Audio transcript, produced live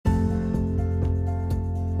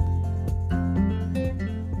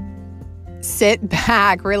Sit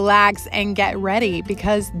back, relax, and get ready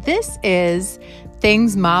because this is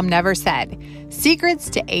Things Mom Never Said: Secrets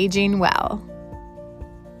to Aging Well.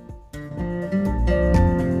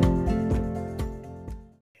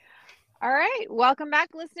 All right, welcome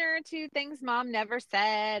back, listener, to Things Mom Never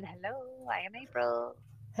Said. Hello, I am April.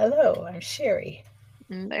 Hello, I'm Sherry.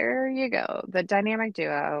 And there you go, the dynamic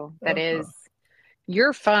duo that is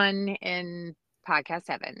your fun in podcast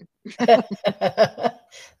heaven.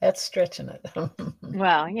 That's stretching it.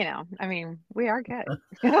 Well, we are good.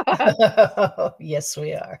 Yes,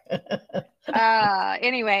 we are.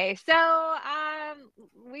 Anyway, so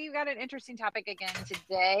we've got an interesting topic again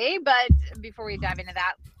today, but before we dive into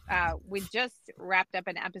that, we just wrapped up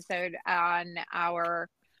an episode on our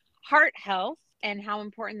heart health and how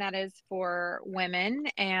important that is for women.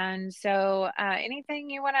 And so anything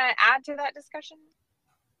you want to add to that discussion?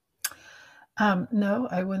 No,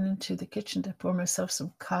 I went into the kitchen to pour myself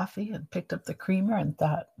some coffee and picked up the creamer and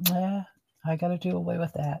thought, I got to do away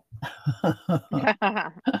with that.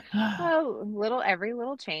 Well, every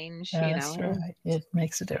little change, That's right. It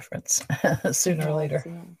makes a difference sooner or later.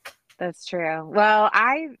 Yeah, that's true. Well,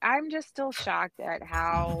 I'm just still shocked at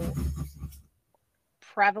how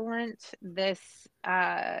prevalent this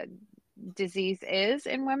disease is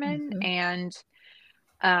in women, and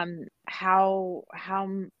how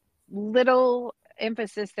little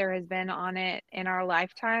emphasis there has been on it in our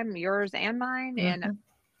lifetime, yours and mine, and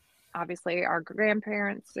obviously our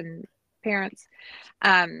grandparents and parents.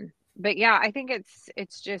 But yeah, I think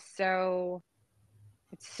it's just so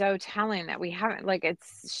telling that we haven't, like,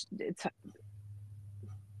 it's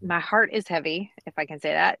my heart is heavy, if I can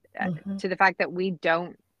say that, to the fact that we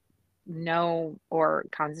don't know or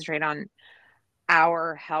concentrate on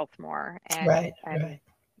our health more and right.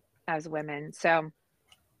 as women. So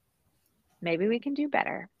maybe we can do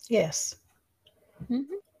better. Yes. Make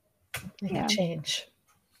a change.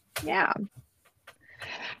 Yeah.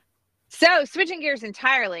 So switching gears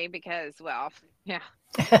entirely because, well, yeah.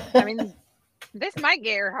 I mean, this might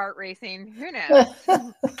get your heart racing. Who knows?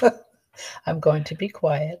 I'm going to be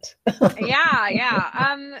quiet. Yeah.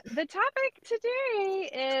 The topic today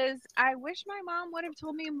is, I wish my mom would have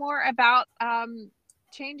told me more about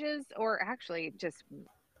changes, or actually just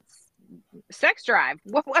sex drive.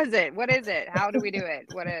 What was it? What is it? How do we do it?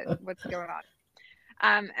 What's going on?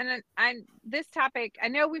 And then this topic, I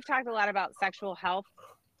know we've talked a lot about sexual health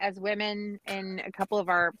as women in a couple of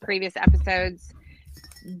our previous episodes,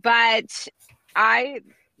 but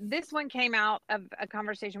this one came out of a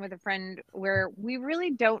conversation with a friend where we really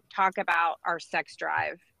don't talk about our sex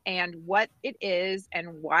drive and what it is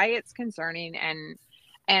and why it's concerning,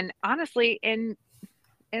 and honestly in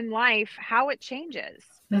life, how it changes.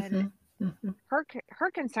 And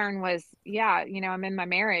her concern was, I'm in my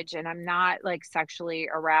marriage and I'm not like sexually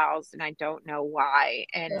aroused and I don't know why.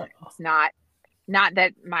 And it's not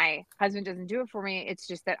that my husband doesn't do it for me. It's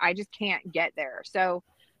just that I just can't get there. So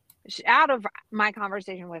out of my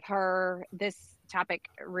conversation with her, this topic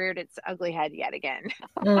reared its ugly head yet again.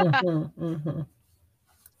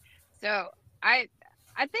 So I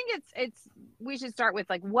think it's we should start with,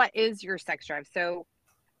 like, what is your sex drive? So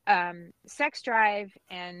sex drive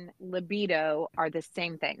and libido are the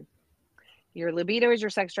same thing. Your libido is your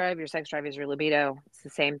sex drive is your libido. It's the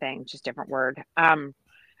same thing, just different word.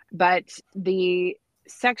 But the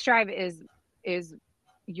sex drive is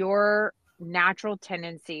your natural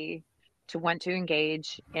tendency to want to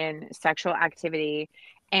engage in sexual activity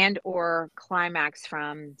and or climax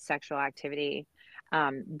from sexual activity.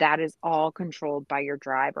 That is all controlled by your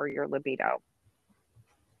drive or your libido.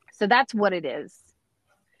 So that's what it is.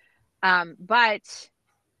 But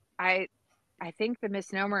I think the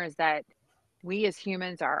misnomer is that we as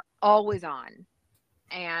humans are always on.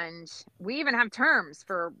 And we even have terms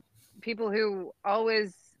for people who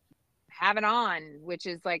always have it on, which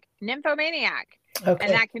is like nymphomaniac. Okay.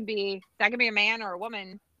 And that can be a man or a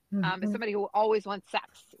woman, but somebody who always wants sex,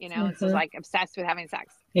 and so is like obsessed with having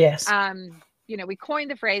sex. Yes. We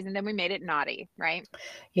coined the phrase and then we made it naughty, right?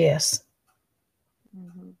 Yes.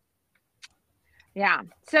 Yeah.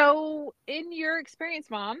 So in your experience,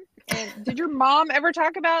 Mom, and did your mom ever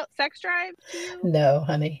talk about sex drive to you? No,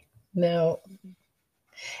 honey. No.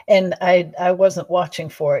 And I wasn't watching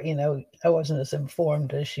for it. I wasn't as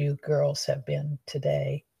informed as you girls have been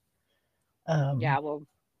today. Well,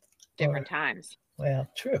 different times. Well,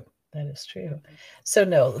 true. That is true. So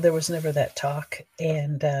no, there was never that talk.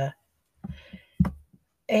 And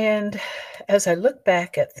as I look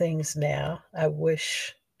back at things now, I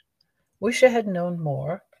wish I had known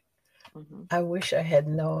more. I wish I had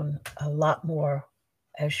known a lot more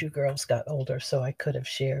as you girls got older, so I could have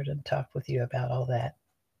shared and talked with you about all that.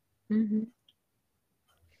 Mm-hmm.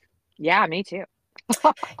 Yeah, me too.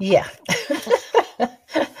 Yeah.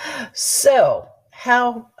 So,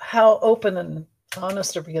 how open and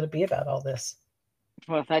honest are we going to be about all this?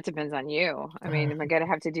 Well, that depends on you. I mean, am I going to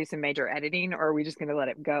have to do some major editing, or are we just going to let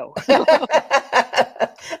it go?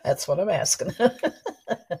 That's what I'm asking.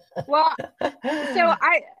 Well, so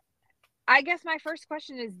I guess my first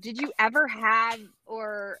question is, did you ever have,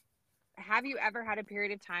 or have you ever had a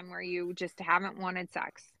period of time where you just haven't wanted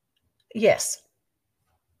sex Yes.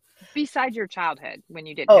 besides your childhood when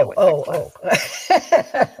you didn't know Oh, what sex oh,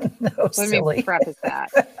 was? oh. No, Let me silly. preface that.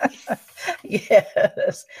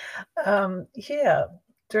 Yes. Yeah.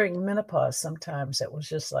 During menopause, sometimes it was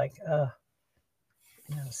just like,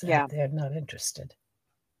 Yeah. they're not interested.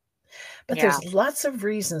 But Yeah. there's lots of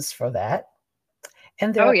reasons for that.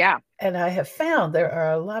 And Oh, yeah. I have found there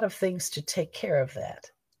are a lot of things to take care of that.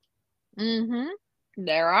 Mm-hmm.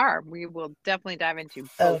 There are. We will definitely dive into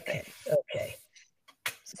both Okay. things. Okay.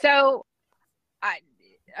 So, I,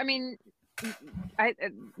 I mean,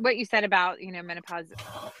 what you said about, menopause,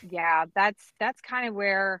 yeah, that's kind of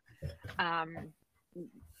where, um,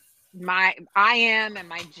 I am and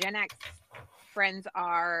my Gen X friends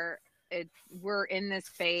are. We're in this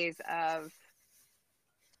phase of,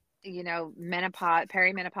 menopause,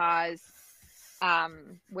 perimenopause,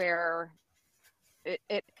 where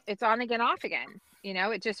it's on again, off again.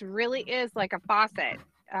 It just really is like a faucet.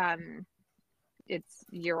 Um,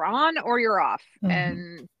 you're on or you're off. Mm-hmm.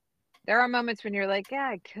 And there are moments when you're like, yeah,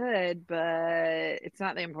 I could, but it's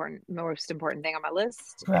not the most important thing on my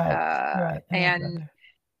list. Right. Right. And I'd And rather.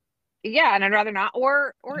 yeah, and I'd rather not,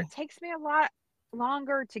 or Yeah. it takes me a lot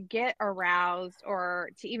longer to get aroused or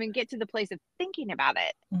to even get to the place of thinking about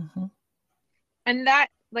it. Mm-hmm. And that,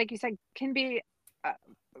 like you said, can be uh,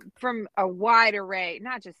 from a wide array,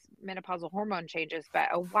 not just menopausal hormone changes, but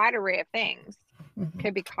a wide array of things Mm-hmm.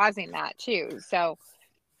 could be causing that too. So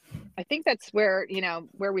I think that's where,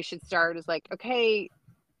 where we should start is like, okay,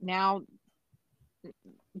 now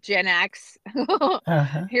Gen X,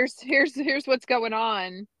 Uh-huh. here's what's going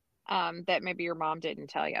on, that maybe your mom didn't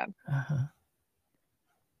tell you. Uh-huh.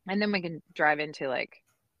 And then we can drive into like,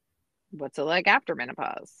 what's it like after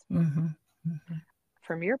menopause Mm-hmm. Mm-hmm.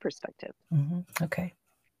 from your perspective. Mm-hmm. Okay. Okay.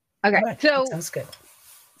 All right. That So, sounds good.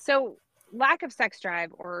 so lack of sex drive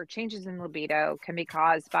or changes in libido can be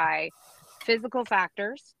caused by physical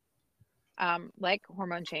factors, like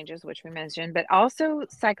hormone changes, which we mentioned, but also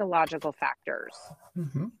psychological factors.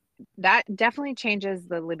 Mm-hmm. That definitely changes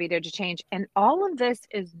the libido to change. And all of this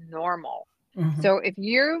is normal. Mm-hmm. So if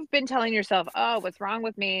you've been telling yourself, oh, what's wrong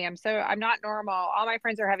with me? I'm not normal. All my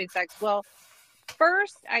friends are having sex. Well,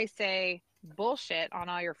 first I say bullshit on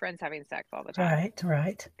all your friends having sex all the time, Right.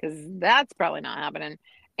 Right. because that's probably not happening.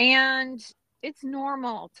 And it's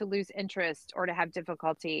normal to lose interest or to have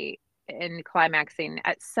difficulty in climaxing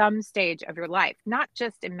at some stage of your life, not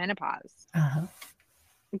just in menopause. Uh-huh.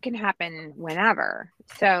 It can happen whenever.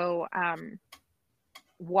 So,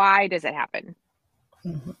 why does it happen?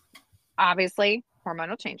 Mm-hmm. Obviously,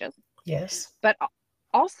 hormonal changes, Yes. but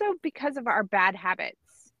also because of our bad habits.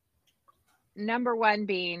 Number one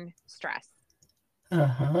being stress.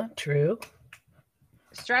 Uh-huh. True.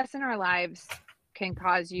 Stress in our lives can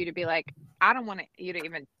cause you to be like, I don't want you to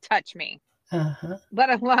even touch me, Uh-huh. let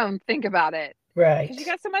alone think about it, because you Right.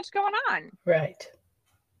 got so much going on. Right.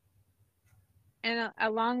 And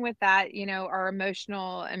along with that, our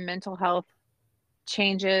emotional and mental health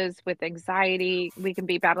changes with anxiety. We can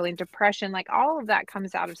be battling depression. Like all of that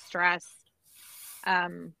comes out of stress.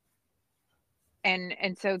 Um,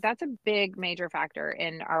 and so that's a big major factor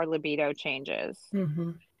in our libido changes.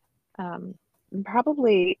 Mm-hmm. Um,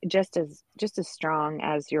 Probably just as strong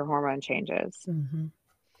as your hormone changes. Mm-hmm.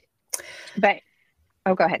 But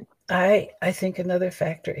oh, go ahead. I think another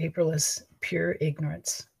factor, April, is pure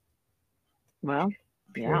ignorance. Well,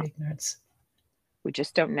 Pure yeah, ignorance. we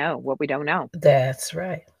just don't know what we don't know. That's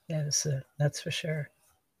right. That's for sure.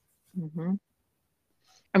 Hmm.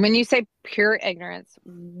 And when you say pure ignorance,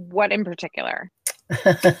 what in particular?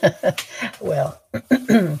 Well,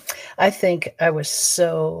 I think I was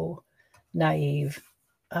so naive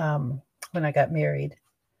when I got married.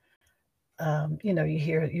 You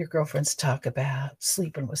hear your girlfriends talk about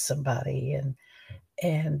sleeping with somebody,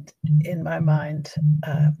 and in my mind,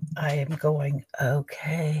 I am going,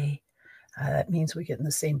 okay, that means we get in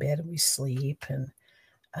the same bed and we sleep, and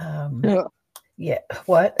yeah,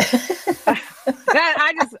 what?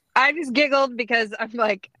 That I just giggled because I'm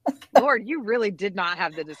like, Lord, you really did not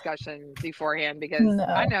have the discussion beforehand, because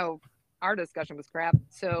I No. know our discussion was crap.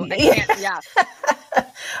 So I Yeah. can't. Yeah,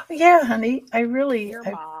 Yeah, honey, I really, your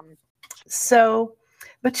mom. so,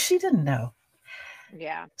 but she didn't know.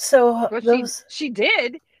 Yeah. So Well, those, she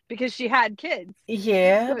did because she had kids.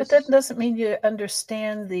 yeah, So but that doesn't mean you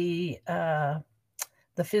understand the how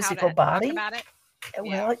physical to talk body. about it.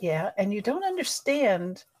 Yeah. Well, yeah, and you don't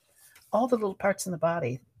understand all the little parts in the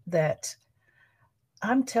body that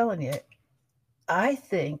I'm telling you, I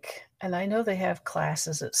think, and I know they have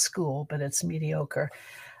classes at school, but it's mediocre.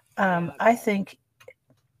 Yeah. I think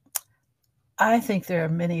there are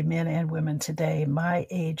many men and women today, my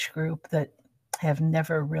age group, that have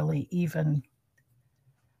never really even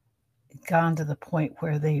gone to the point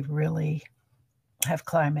where they really have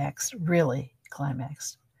climaxed, really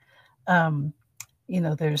climaxed. Um,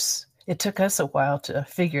 it took us a while to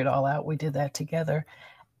figure it all out. We did that together.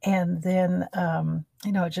 And then,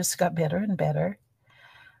 it just got better and better.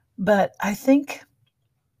 But I think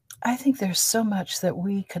there's so much that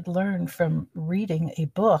we could learn from reading a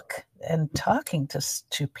book and talking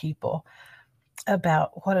to people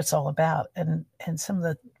about what it's all about, and some of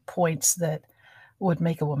the points that would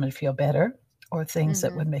make a woman feel better, or things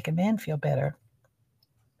that Hmm. would make a man feel better.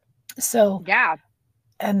 So, Yeah.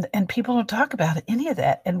 and people don't talk about any of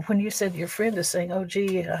that. And when you said your friend is saying, "Oh,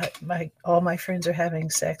 gee, all my friends are having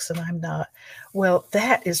sex and I'm not," well,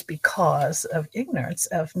 that is because of ignorance,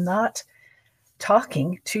 of not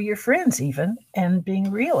talking to your friends even and being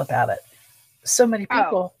real about it. So many Oh,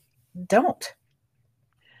 people don't.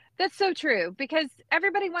 that's so true because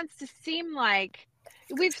everybody wants to seem like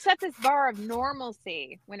we've set this bar of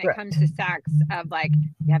normalcy when it Right. comes to sex of like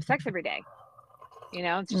you have sex every day. You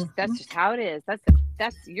know, it's just Mm-hmm. that's just how it is.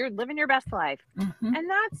 That's you're living your best life. Mm-hmm. And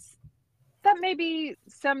that may be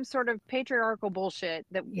some sort of patriarchal bullshit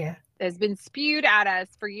that Yeah. has been spewed at us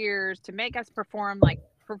for years to make us perform like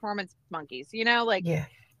performance monkeys. Like Yeah.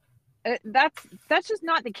 that's just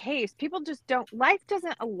not the case. People just don't life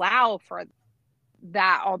doesn't allow for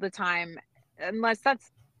that all the time unless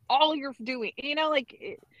that's all you're doing.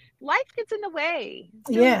 Life gets in the way.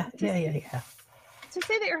 So Yeah. Yeah. Yeah. Yeah. to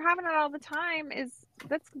say that you're having it all the time is A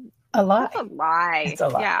that's a lie. lie. It's a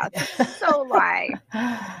lie. Yeah, it's so lie.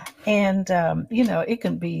 And, it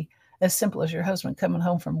can be as simple as your husband coming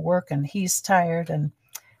home from work and he's tired, and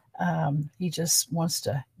he just wants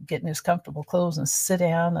to get in his comfortable clothes and sit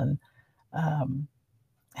down and um,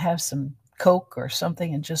 have some Coke or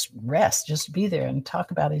something and just rest, just be there and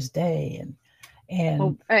talk about his day. And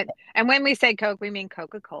Well, and when we say Coke, we mean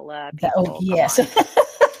Coca-Cola, oh, people. Come yes. on.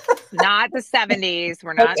 Not the 70s.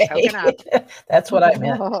 We're not Okay. token up. That's what I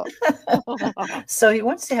meant. So he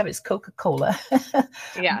wants to have his Coca-Cola,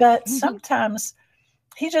 Yes. but sometimes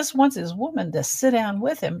he just wants his woman to sit down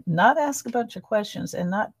with him, not ask a bunch of questions and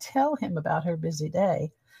not tell him about her busy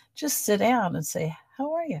day. Just sit down and say,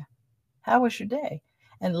 "How are you? How was your day?"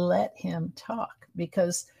 And let him talk,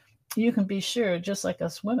 because you can be sure, just like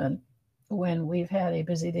us women, when we've had a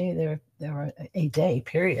busy day, there are a day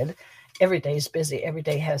period. Every day is busy. Every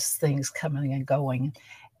day has things coming and going.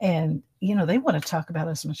 And, they want to talk about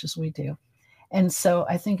as much as we do. And so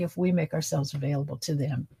I think if we make ourselves available to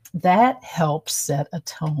them, that helps set a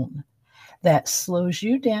tone that slows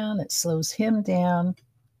you down, it slows him down.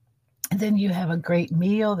 And then you have a great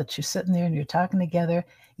meal that you're sitting there and you're talking together.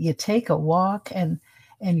 You take a walk, and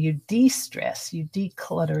you de-stress, you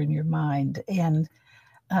declutter in your mind. And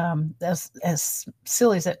as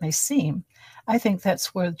silly as that may seem, I think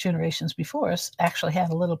that's where generations before us actually had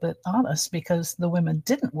a little bit on us, because the women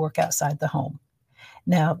didn't work outside the home.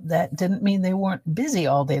 Now, that didn't mean they weren't busy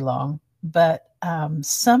all day long, but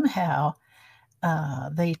somehow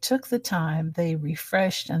they took the time, they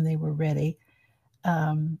refreshed, and they were ready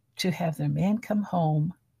to have their man come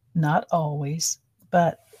home, not always,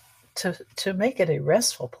 but to make it a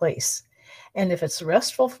restful place. And if it's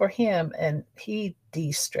restful for him and he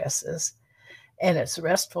de-stresses, and it's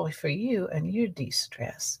restful for you and you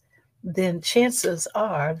de-stress, then chances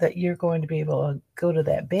are that you're going to be able to go to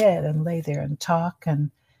that bed and lay there and talk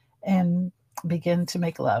and begin to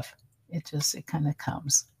make love. It kind of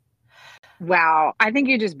comes. Wow. I think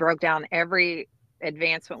you just broke down every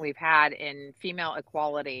advancement we've had in female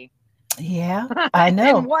equality Yeah, I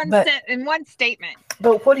know. in one statement.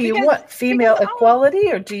 But what do you Because want? Female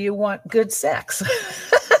equality, or do you want good sex?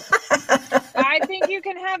 I think you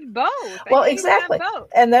can have both. I Well, think you can have exactly. both.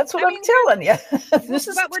 And that's what I I'm mean, telling you. This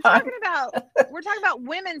is but the time. we're talking about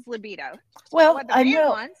women's libido. Well, What the I man know,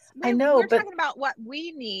 wants. I know, We're but talking about what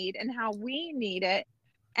we need and how we need it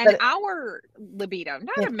and but our libido,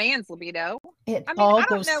 not a it man's libido. it I mean, all I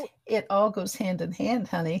don't goes know. it all goes hand in hand,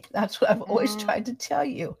 honey. That's what I've always Mm, tried to tell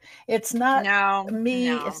you. It's not no, me,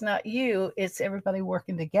 it's no. not you, it's everybody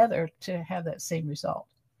working together to have that same result.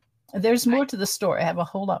 There's I, more to the story. I have a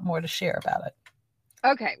whole lot more to share about it.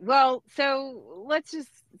 okay. Well, so let's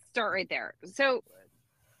just start right there. So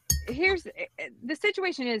here's the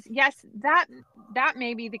situation is, yes, that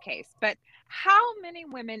may be the case, but how many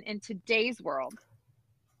women in today's world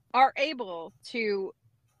are able to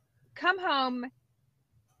come home,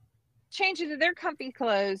 change into their comfy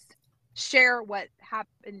clothes, share what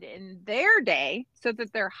happened in their day so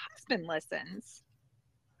that their husband listens,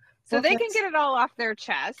 so Well, they can get it all off their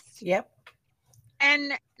chest, yep.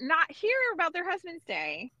 and not hear about their husband's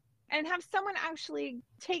day, and have someone actually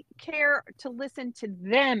take care to listen to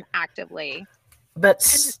them actively. But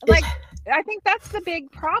And like, I think that's the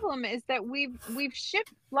big problem, is that we've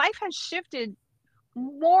shifted, life has shifted.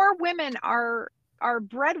 More women are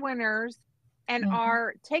breadwinners and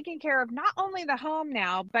are taking care of not only the home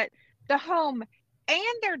now, but the home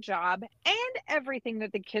and their job and everything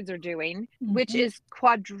that the kids are doing, which is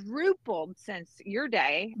quadrupled since your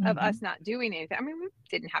day of us not doing anything. I mean, we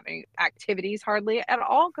didn't have any activities hardly at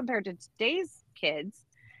all compared to today's kids.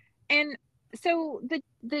 And so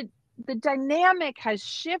the dynamic has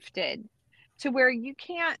shifted to where you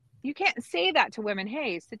can't say that to women.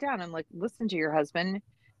 Hey, sit down and like listen to your husband,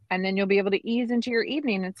 and then you'll be able to ease into your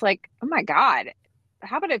evening. It's like, oh my God,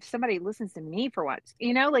 how about if somebody listens to me for once?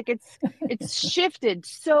 You know, like it's shifted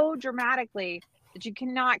so dramatically that you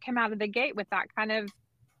cannot come out of the gate with that kind of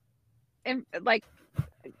like,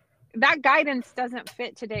 that guidance doesn't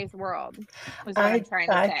fit today's world, is what I'm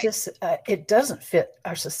trying to say. It doesn't fit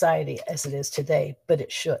our society as it is today, but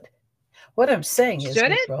it should. What I'm saying is,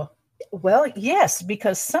 Should it? April, well, yes,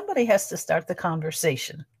 because somebody has to start the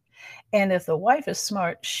conversation. And if the wife is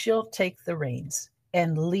smart, she'll take the reins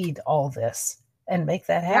and lead all this and make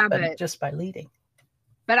that happen just by leading.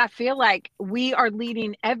 But I feel like we are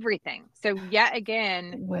leading everything. So yet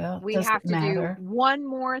again, we have to do one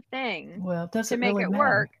more thing to make it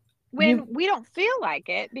work, when we don't feel like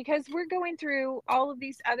it, because we're going through all of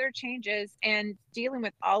these other changes and dealing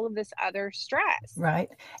with all of this other stress. Right.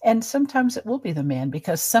 And sometimes it will be the man,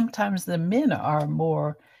 because sometimes the men are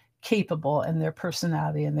more capable and their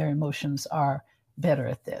personality and their emotions are better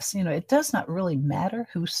at this. You know, it does not really matter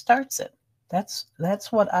who starts it. That's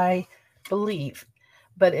what I believe.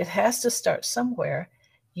 But it has to start somewhere.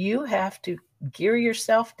 You have to gear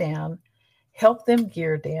yourself down, help them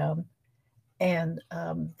gear down, and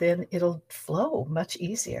then it'll flow much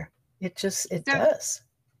easier. It does.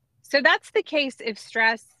 So that's the case if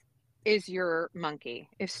stress is your monkey.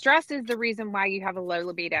 If stress is the reason why you have a low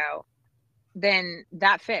libido, then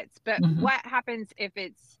that fits. But what happens if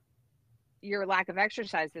it's your lack of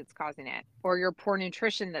exercise that's causing it, or your poor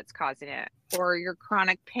nutrition that's causing it, or your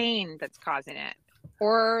chronic pain that's causing it,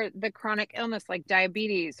 or the chronic illness like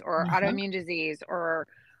diabetes or autoimmune disease, or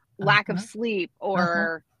lack of sleep,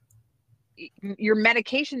 or your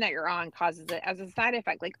medication that you're on causes it as a side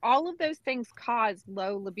effect? Like, all of those things cause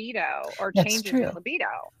low libido or changes in libido.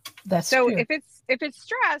 That's so true. If it's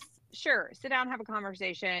stress, sure, sit down, have a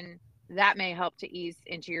conversation. That may help to ease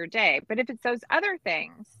into your day. But if it's those other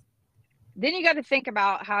things, then you got to think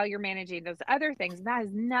about how you're managing those other things. That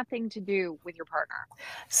has nothing to do with your partner.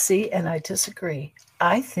 See, and I disagree.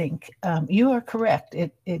 I think you are correct.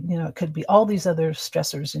 It could be all these other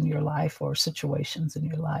stressors in your life or situations in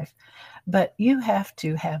your life, but you have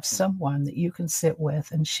to have someone that you can sit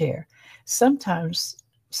with and share. Sometimes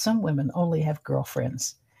some women only have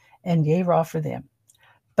girlfriends, and yay raw for them.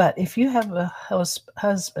 But if you have a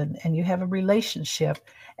husband and you have a relationship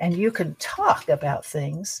and you can talk about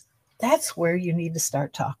things, that's where you need to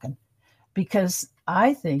start talking. Because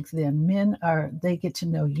I think then they get to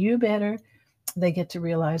know you better. They get to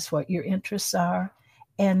realize what your interests are.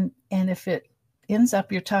 And if it ends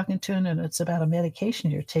up you're talking to him and it's about a medication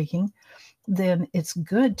you're taking, then it's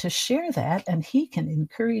good to share that, and he can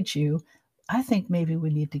encourage you. I think maybe we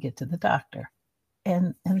need to get to the doctor,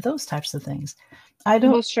 and those types of things. I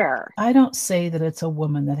don't say that it's a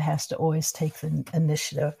woman that has to always take the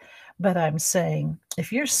initiative, but I'm saying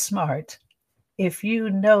if you're smart, if you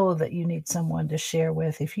know that you need someone to share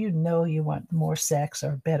with, if you know you want more sex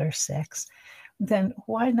or better sex, then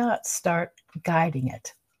why not start guiding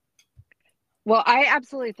it? Well, I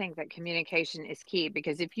absolutely think that communication is key,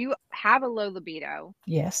 because if you have a low libido,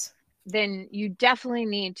 yes, then you definitely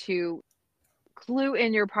need to clue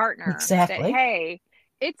in your partner that, hey,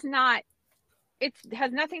 it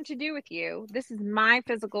has nothing to do with you. This is my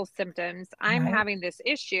physical symptoms. I'm having this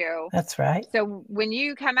issue. That's right. So when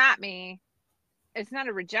you come at me, it's not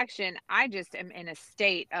a rejection. I just am in a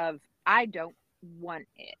state of, I don't want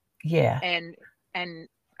it. Yeah. And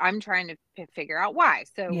I'm trying to figure out why.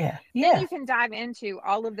 So then you can dive into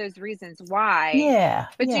all of those reasons why. Yeah.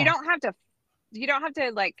 But you don't have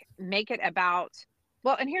to like make it about,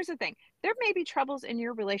 well, and here's the thing. There may be troubles in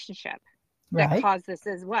your relationship that cause this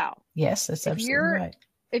as well. Yes, that's absolutely right.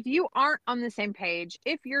 if you aren't on the same page,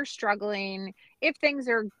 if you're struggling, if things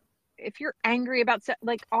are, if you're angry about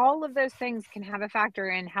like all of those things can have a factor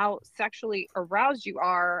in how sexually aroused you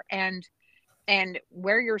are and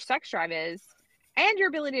where your sex drive is and your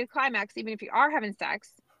ability to climax, even if you are having sex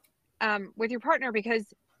with your partner, because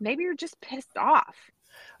maybe you're just pissed off.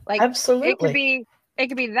 Like Absolutely. it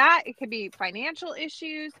could be that, it could be financial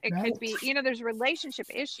issues, it Right. could be, you know, there's relationship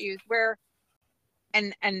issues where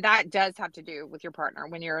and that does have to do with your partner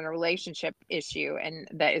when you're in a relationship issue and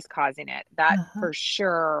that is causing it. That Uh-huh. for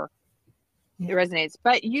sure it Yeah. resonates.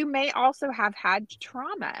 But you may also have had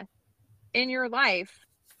trauma in your life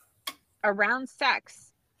around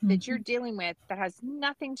sex that you're Hmm. dealing with that has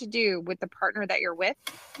nothing to do with the partner that you're with.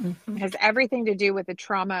 Hmm. It has everything to do with the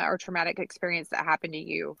trauma or traumatic experience that happened to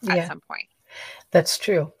you at Yeah, some point. that's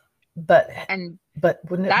true. But And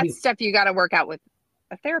wouldn't it that's be stuff you got to work out with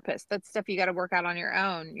a therapist. That's stuff you got to work out on your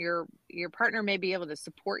own. Your partner may be able to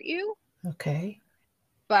support you, okay?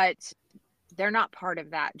 but they're not part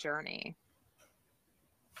of that journey.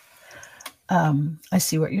 I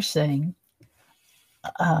see what you're saying.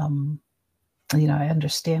 Um, you know, I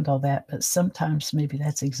understand all that, but sometimes maybe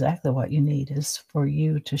that's exactly what you need is for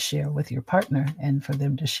you to share with your partner and for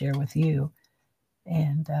them to share with you,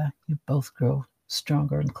 and you both grow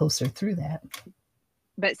stronger and closer through that.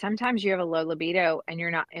 But sometimes you have a low libido and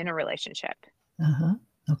you're not in a relationship. Uh-huh.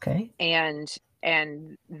 Okay. And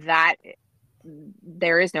that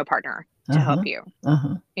there is no partner to help Uh-huh. you.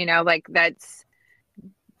 Uh-huh. You know, like that's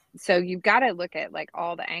so you've got to look at like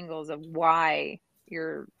all the angles of why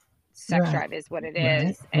your sex Right. drive is what it Right.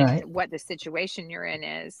 is and Right. what the situation you're in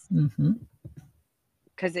is, Mm-hmm.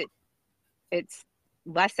 because it's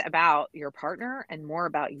less about your partner and more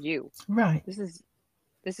about you. Right.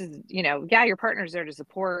 This is, you know, yeah, your partner's there to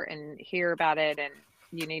support and hear about it and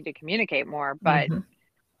you need to communicate more, but Mm-hmm.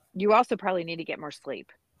 you also probably need to get more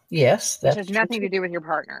sleep, Yes, which that's has true nothing too. to do with your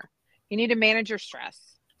partner. You need to manage your stress,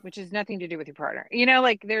 which has nothing to do with your partner. You know,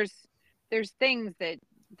 like there's things that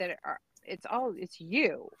are it's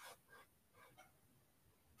you.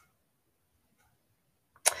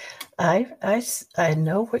 I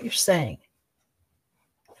know what you're saying,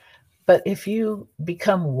 but if you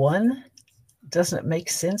become one, doesn't it make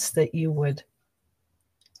sense that you wouldn't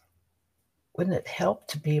it help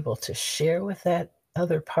to be able to share with that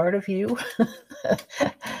other part of you?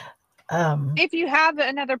 um, If you have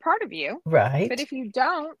another part of you, but right. if you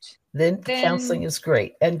don't, Then counseling then is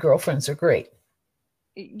great, and girlfriends are great.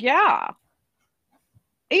 yeah.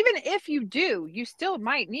 Even if you do, you still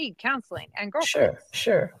might need counseling and Sure, girlfriends.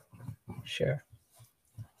 sure, sure.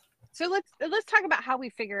 So let's talk about how we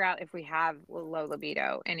figure out if we have low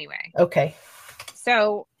libido anyway. Okay.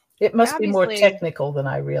 So It must be more obviously technical than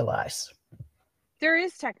I realize. there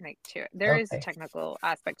is technique to it. There is a Okay. technical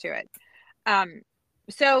aspect to it. Um,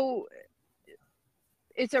 so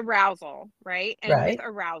it's arousal, right? And with Right.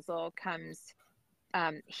 arousal comes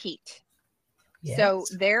heat. So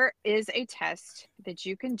Yes. there is a test that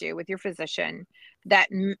you can do with your physician that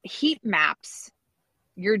heat maps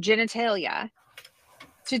your genitalia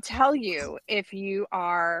to tell you if you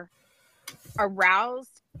are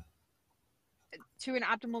aroused to an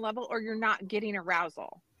optimal level or you're not getting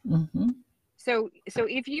arousal. Mm-hmm. So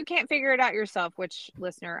if you can't figure it out yourself, which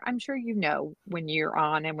listener, I'm sure you know when you're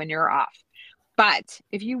on and when you're off. But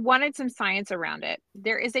if you wanted some science around it,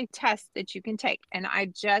 there is a test that you can take. And I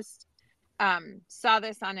just saw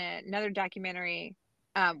this on another documentary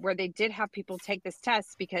where they did have people take this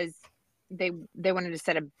test because they wanted to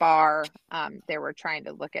set a bar. They were trying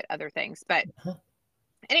to look at other things. But Uh-huh.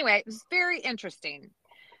 anyway, it was very interesting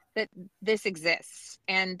that this exists.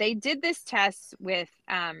 And they did this test with,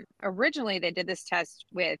 originally, they did this test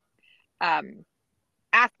with um,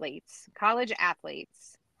 athletes, college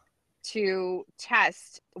athletes, to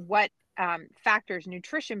test what factors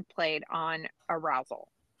nutrition played on arousal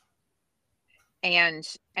and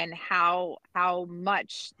how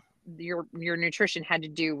much your nutrition had to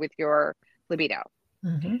do with your libido.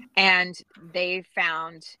 Mm-hmm. And they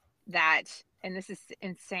found that, and this is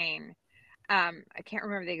insane, I can't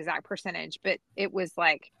remember the exact percentage, but it was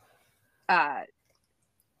like uh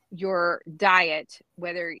your diet,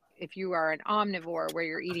 whether if you are an omnivore where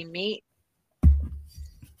you're eating meat,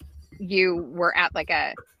 you were at like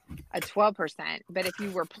a 12%, but if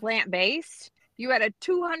you were plant-based, you had a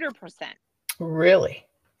 200% Really?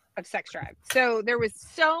 of sex drive. So there was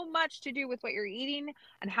so much to do with what you're eating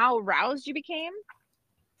and how aroused you became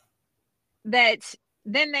that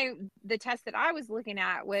then the test that I was looking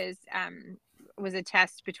at was a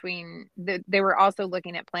test between they were also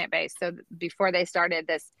looking at plant-based. So before they started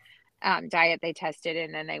this diet, they tested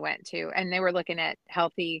and then they went to and they were looking at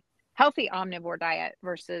healthy healthy omnivore diet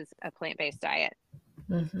versus a plant-based diet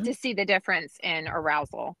to see the difference in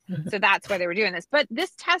arousal. So that's why they were doing this. But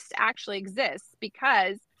this test actually exists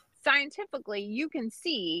because scientifically you can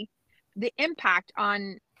see the impact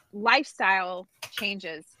on lifestyle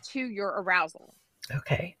changes to your arousal.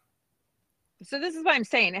 Okay. So this is what I'm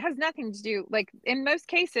saying. It has nothing to do, like in most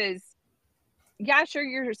cases, yeah, sure,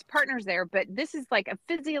 your partner's there, but this is like a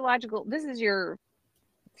physiological, this is your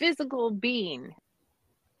physical being,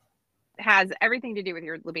 has everything to do with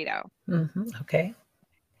your libido. Okay.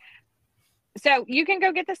 So you can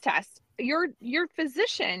go get this test. Your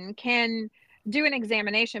physician can do an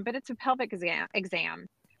examination, but it's a pelvic exam,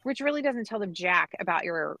 which really doesn't tell them jack about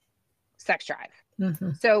your sex drive.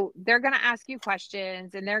 So they're going to ask you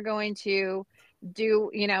questions, and they're going to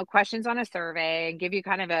do, questions on a survey and give you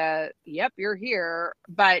kind of a, yep, you're here.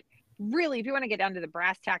 But really, if you want to get down to the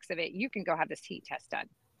brass tacks of it, you can go have this heat test done.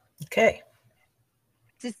 Okay.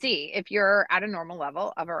 To see if you're at a normal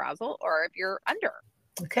level of arousal or if you're under.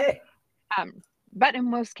 Okay. But in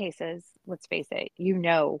most cases, let's face it,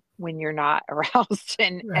 when you're not aroused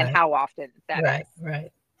and how often that is.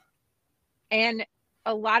 Right. And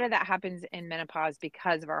a lot of that happens in menopause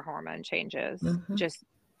because of our hormone changes.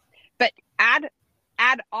 But add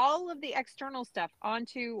all of the external stuff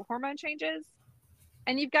onto hormone changes,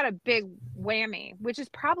 and you've got a big whammy, which is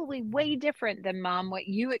probably way different than, Mom, what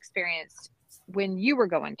you experienced when you were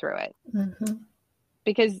going through it.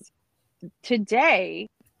 Because today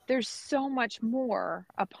there's so much more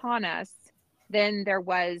upon us than there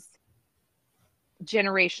was a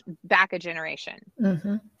generation.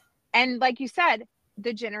 And like you said,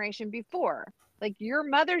 the generation before, like your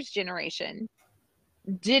mother's generation,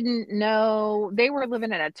 didn't know, they were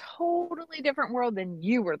living in a totally different world than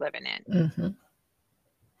you were living in.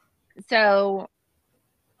 So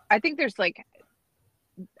I think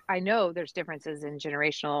I know there's differences in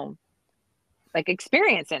generational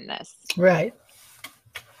experience in this. Right.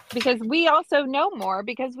 Because we also know more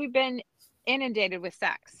because we've been inundated with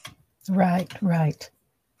sex. Right.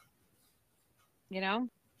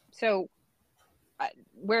 So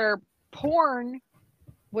where porn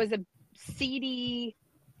was a seedy,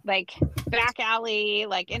 back alley,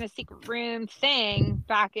 in a secret room thing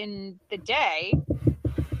back in the day,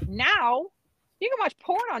 now you can watch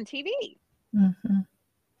porn on TV.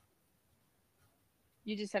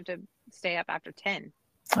 You just have to stay up after 10.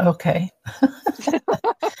 Okay.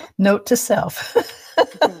 Note to self.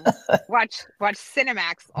 Watch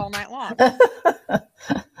Cinemax all night long.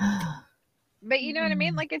 But you know what I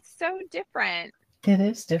mean? It's so different. It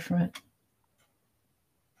is different.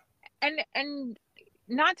 And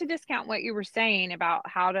not to discount what you were saying about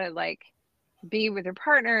how to be with your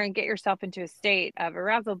partner and get yourself into a state of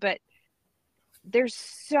arousal, but there's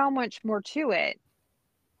so much more to it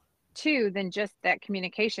too than just that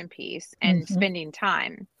communication piece and spending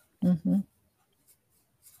time.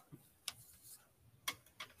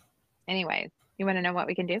 Anyway, you want to know what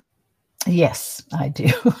we can do? Yes, I do.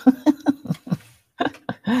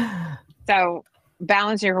 So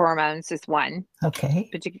balance your hormones is one. Okay.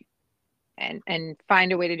 But and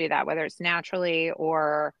find a way to do that, whether it's naturally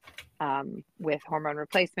or with hormone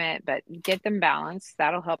replacement, but get them balanced.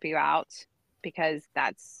 That'll help you out because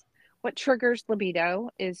that's what triggers libido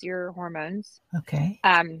is your hormones. Okay.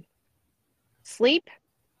 Sleep.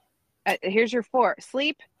 Here's your 4: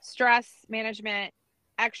 sleep, stress management,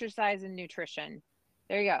 exercise, and nutrition.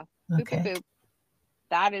 There you go. Okay. Boop, boop, boop.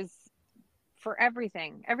 That is for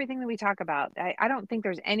everything that we talk about. I don't think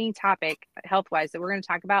there's any topic health-wise that we're going to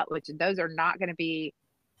talk about, which those are not going to be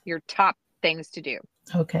your top things to do.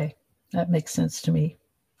 Okay. That makes sense to me.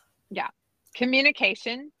 Yeah.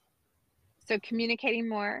 Communication. So communicating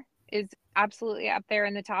more is absolutely up there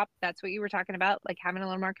in the top. That's what you were talking about, having a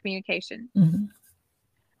little more communication.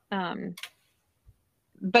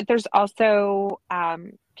 But there's also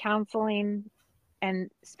counseling,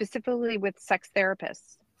 and specifically with sex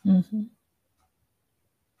therapists.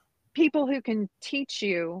 People who can teach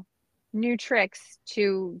you new tricks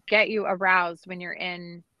to get you aroused when you're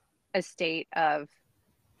in a state of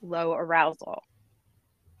low arousal.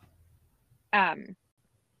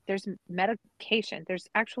 There's medication. There's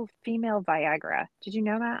actual female Viagra. Did you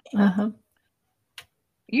know that?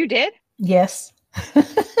 You did? Yes.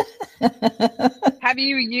 Have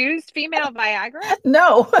you used female Viagra?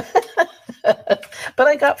 No. But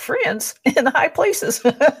I got friends in high places.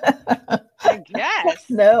 I guess.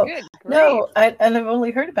 No. Good No. And I've only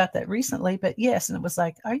heard about that recently, but yes. And it was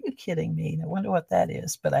like, are you kidding me? I wonder what that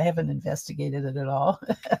is, but I haven't investigated it at all.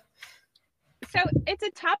 So it's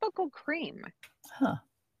a topical cream. Huh.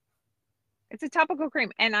 It's a topical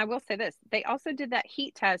cream. And I will say this, they also did that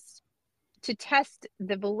heat test to test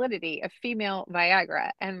the validity of female Viagra.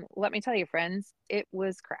 And let me tell you, friends, it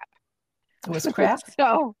was crap. It was crap.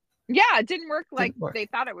 So, yeah, it didn't work like Didn't work. they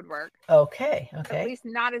thought it would work. Okay. At least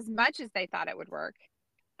not as much as they thought it would work.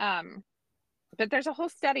 But there's a whole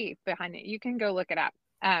study behind it. You can go look it up.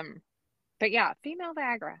 But yeah, female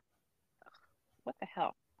Viagra. Ugh, what the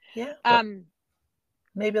hell? Yeah.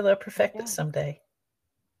 Maybe they'll perfect it someday.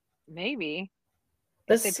 Maybe.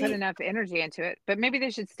 But if they put enough energy into it. But maybe they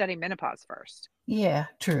should study menopause first. Yeah,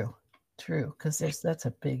 true. Because that's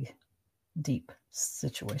a big, deep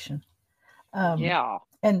situation. Yeah.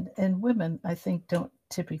 And women, I think, don't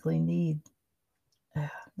typically need.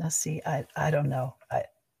 Now, see, I don't know.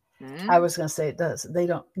 I was going to say it does. They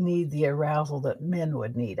don't need the arousal that men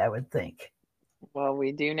would need, I would think. Well,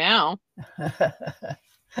 we do now.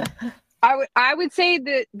 I would say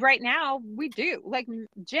that right now we do. Like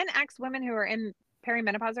Gen X women who are in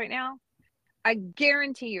perimenopause right now, I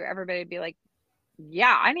guarantee you everybody would be like,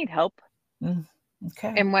 yeah, I need help.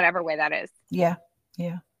 Okay. In whatever way that is. Yeah.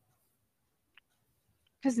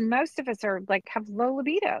 Because most of us are like have low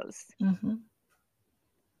libidos. Mm-hmm.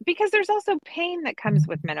 Because there's also pain that comes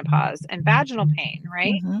with menopause and vaginal pain,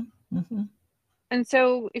 right? Mm-hmm. Mm-hmm. And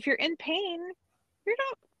so if you're in pain,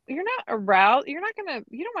 you're not aroused. You don't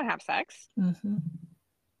want to have sex. Mm-hmm.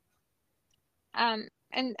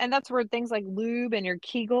 And that's where things like lube and your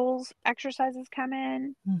Kegels exercises come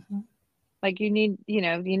in. Mm-hmm. Like you need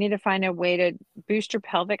to find a way to boost your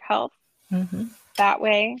pelvic health that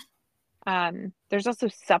way. There's also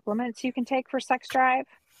supplements you can take for sex drive.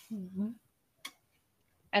 Mm-hmm.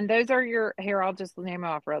 And those are here, I'll just name them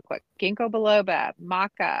off real quick. Ginkgo biloba,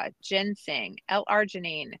 maca, ginseng,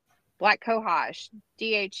 L-arginine, black cohosh,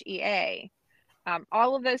 DHEA.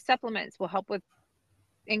 All of those supplements will help with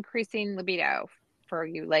increasing libido for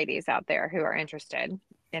you ladies out there who are interested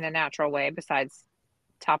in a natural way besides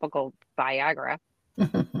topical Viagra.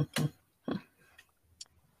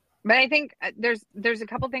 But I think there's a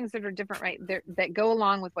couple things that are different, right? That go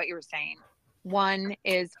along with what you were saying. One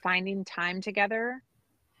is finding time together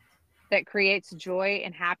that creates joy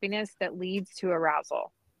and happiness that leads to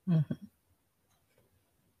arousal. Mm-hmm.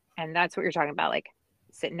 And that's what you're talking about, like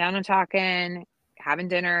sitting down and talking, having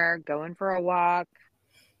dinner, going for a walk.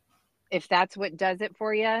 If that's what does it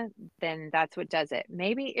for you, then that's what does it.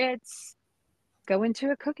 Maybe it's going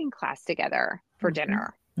to a cooking class together for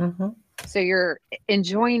dinner. Mm-hmm. So you're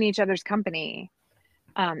enjoying each other's company.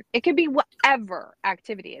 It could be whatever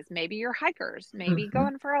activity is. Maybe you're hikers, maybe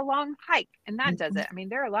going for a long hike, and that does it. I mean,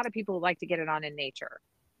 there are a lot of people who like to get it on in nature.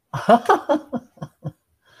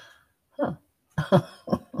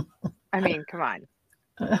 I mean, come on.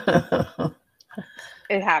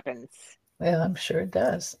 It happens. Well, I'm sure it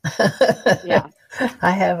does. Yeah.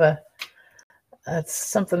 I have that's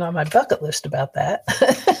something on my bucket list about that.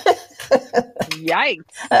 Yikes.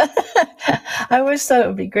 I always thought it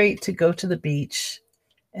would be great to go to the beach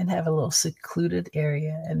and have a little secluded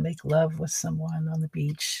area and make love with someone on the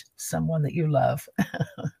beach, someone that you love.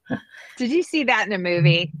 Did you see that in a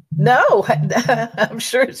movie? No, I'm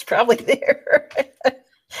sure it's probably there.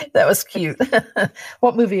 That was cute.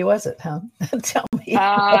 What movie was it, huh? Tell me.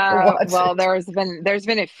 Well, there's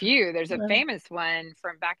been a few. There's a famous one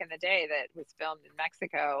from back in the day that was filmed in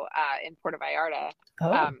Mexico, in Puerto Vallarta.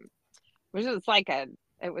 Oh. Which was like I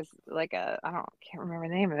can't remember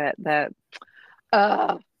the name of it.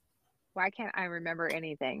 Why can't I remember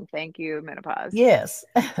anything? Thank you, menopause. Yes.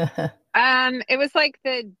 It was like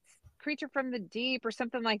the Creature from the Deep or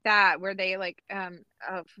something like that, where they like From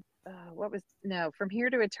Here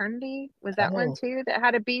to Eternity, was that one too that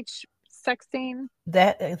had a beach sex scene?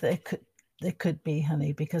 That it could be,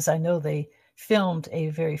 honey, because I know they filmed a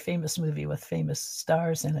very famous movie with famous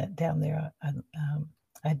stars in it down there.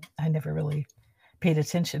 I never really paid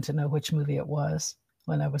attention to know which movie it was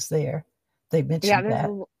when I was there. They mentioned that.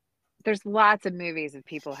 There's lots of movies of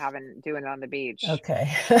people doing it on the beach.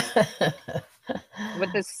 Okay.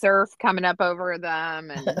 With the surf coming up over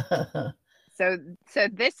them, and so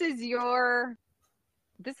this is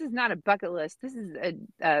not a bucket list. This is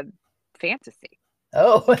a fantasy.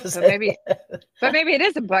 Oh, so maybe it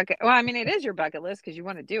is a bucket. Well, I mean, it is your bucket list because you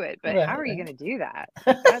want to do it, but how are you going to do that?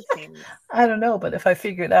 That seems. I don't know, but if I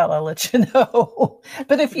figure it out, I'll let you know.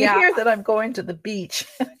 But if you hear that I'm going to the beach,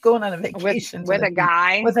 going on a vacation with a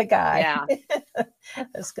guy, yeah,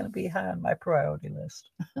 that's going to be high on my priority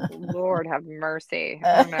list. Lord have mercy.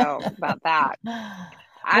 I don't know about that.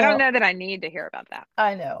 I don't know that I need to hear about that.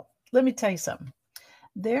 I know. Let me tell you something.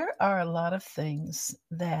 There are a lot of things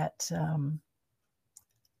that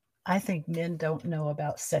I think men don't know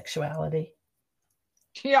about sexuality.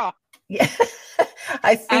 Yeah. Yeah.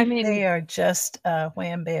 I I think mean, they are just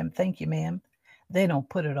wham bam. Thank you, ma'am. They don't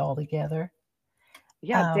put it all together.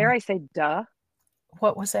 yeah, dare Um, I say duh?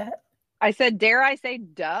 what was that? I said, dare I say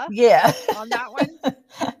duh Yeah. on that one?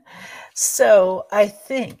 So I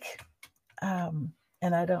think, and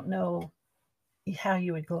I don't know how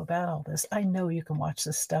you would go about all this. I know you can watch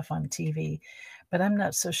this stuff on TV, but I'm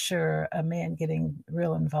not so sure a man getting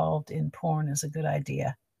real involved in porn is a good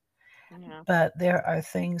idea. Yeah. But there are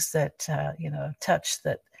things that, touch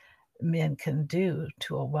that men can do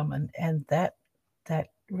to a woman, and that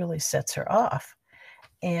really sets her off.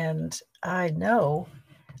 And I know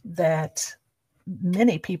that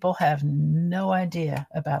many people have no idea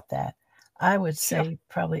about that. I would Yeah. say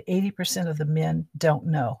probably 80% of the men don't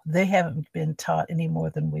know. They haven't been taught any more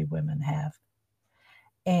than we women have.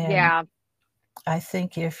 And Yeah. I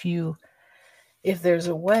think if there's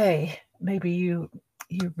a way, maybe you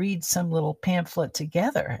read some little pamphlet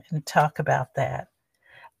together and talk about that,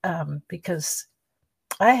 because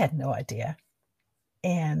I had no idea,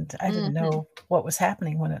 and I didn't Hmm. know what was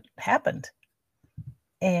happening when it happened.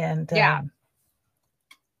 And Yeah.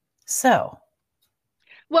 so,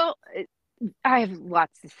 Well, I have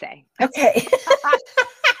lots to say. okay,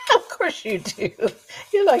 of course you do.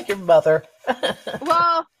 You're like your mother.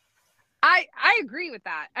 Well, I agree with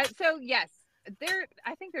that. So yes,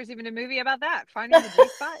 I think there's even a movie about that, finding the G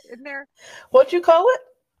spot. Isn't there? What'd you call it?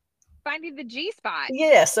 Finding the G spot.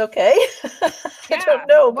 Yes, okay. I Yeah. don't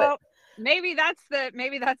know, but Well, maybe that's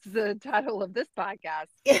the title of this podcast.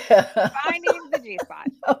 yeah. Finding the G spot.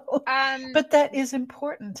 Um, But that is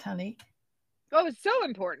important, honey. Oh, it's so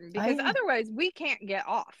important because I otherwise we can't get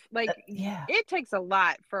off. Like Yeah, it takes a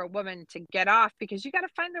lot for a woman to get off because you got to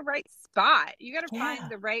find the right spot. You got to find yeah,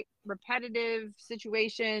 the right repetitive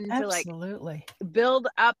situation to like absolutely. build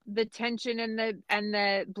up the tension and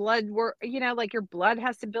the blood work, like your blood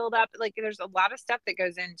has to build up. Like there's a lot of stuff that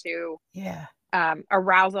goes into Yeah.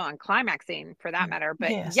 arousal and climaxing for that matter.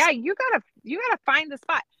 But Yes, yeah, you gotta find the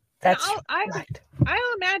spot. And that's right.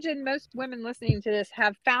 I'll imagine most women listening to this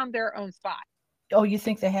have found their own spot. Oh, you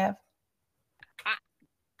think they have? I,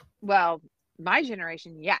 well, my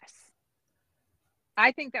generation, yes.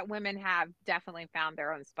 I think that women have definitely found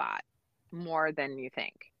their own spot more than you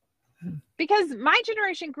think. Hmm. Because my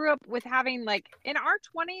generation grew up with having, like, in our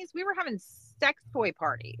 20s, we were having sex toy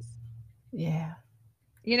parties, Yeah.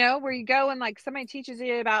 where you go and, like, somebody teaches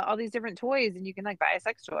you about all these different toys and you can, like, buy a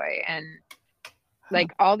sex toy and, Huh.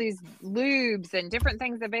 like, all these lubes and different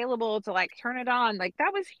things available to, like, turn it on. Like,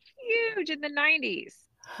 that was huge in the 90s.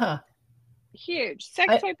 Huh. Huge.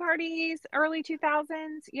 Sex I toy parties, early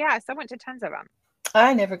 2000s. Yes, I went to tons of them.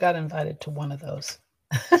 I never got invited to one of those.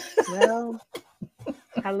 Well,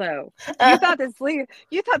 hello. You thought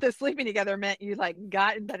the sleeping together meant you like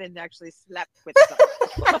got in bed and actually slept with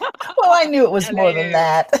someone. Well, I knew it was more than Hello.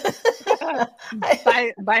 that.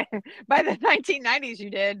 By the 1990s you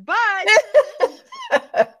did, but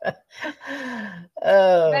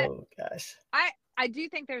Oh gosh. I do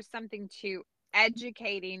think there's something to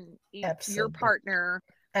educating your Absolutely. partner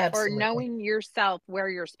or Absolutely. knowing yourself where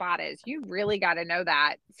your spot is. You really got to know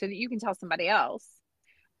that so that you can tell somebody else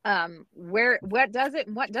what does it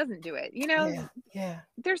and what doesn't do it. Yeah. Yeah.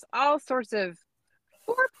 There's all sorts of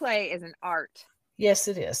foreplay is an art Yes,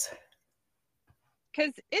 it is.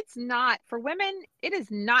 because it's not for women, it is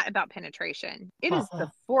not about penetration. It is the Uh-huh.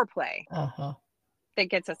 foreplay Uh-huh. that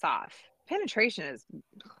gets us off. Penetration is Mhm.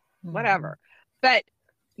 whatever. But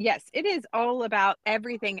yes, it is all about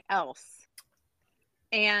everything else.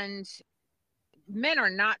 And men are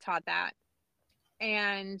not taught that.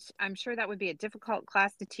 And I'm sure that would be a difficult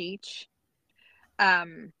class to teach.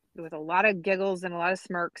 With a lot of giggles and a lot of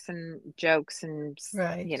smirks and jokes and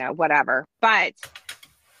Right. whatever. But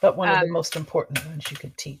But one of the um most important ones you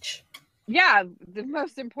could teach. yeah, the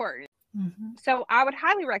most important. Mhm. So I would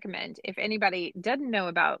highly recommend if anybody doesn't know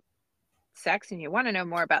about sex and you want to know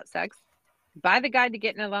more about sex, buy the guide to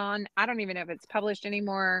getting it on. I don't even know if it's published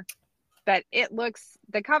anymore, but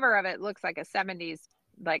the cover of it looks like a 70s,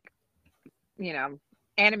 like,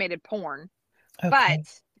 animated porn, but Okay.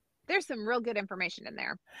 there's some real good information in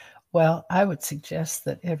there. Well, I would suggest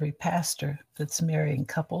that every pastor that's marrying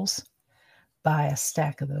couples buy a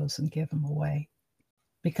stack of those and give them away.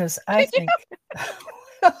 Because I Could you, think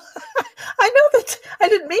I know that I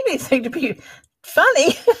didn't mean anything to be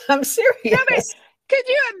funny. I'm no, but serious. could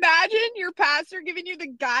you imagine your pastor giving you the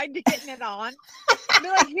guide to getting it on? Be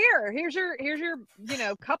like, here's your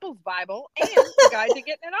couples Bible and the guide to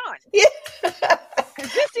getting it on. Yeah.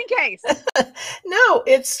 Just in case. No,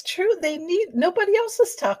 it's true. Nobody else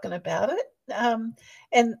is talking about it.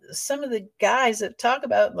 And some of the guys that talk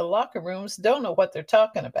about it in the locker rooms don't know what they're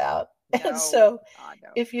talking about. And No, so no.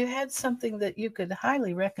 if you had something that you could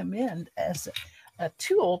highly recommend as a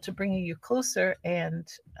tool to bringing you closer and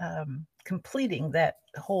completing that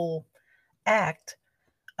whole act,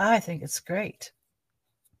 I think it's great.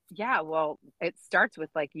 Yeah, well, it starts with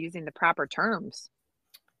like using the proper terms.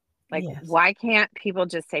 Like, Yes. why can't people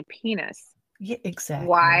just say penis? Yeah, exactly.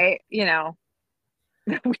 Why,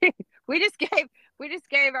 we, we just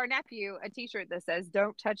gave our nephew a t-shirt that says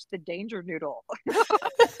 "Don't touch the danger noodle."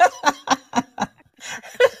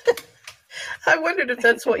 I wondered if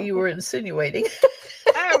that's what you were insinuating.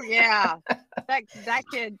 Oh yeah. That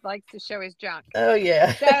kid likes to show his junk. Oh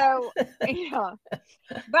yeah. So, yeah.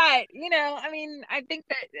 But, I mean, I think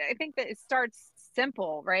that it starts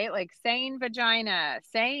simple, right? Like saying vagina,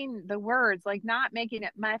 saying the words, like not making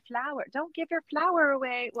it my flower. Don't give your flower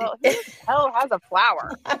away. Well, who the hell has a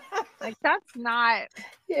flower? Like that's not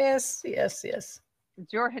Yes, yes, yes.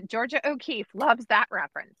 Georgia O'Keeffe loves that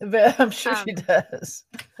reference. But I'm sure she Um, does.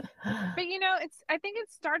 but I think it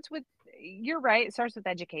starts with, you're right, it starts with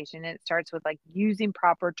education. It starts with like using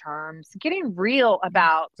proper terms, getting real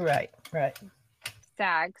about Right, right.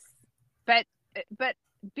 sex, but but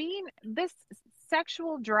being this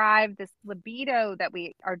sexual drive, this libido that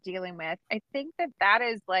we are dealing with, I think that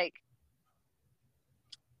is like,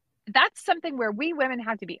 that's something where we women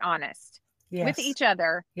have to be honest with Yes, each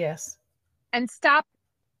other yes. and stop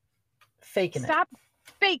Faking it. stop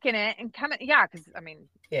faking it and coming. Yeah, because I mean,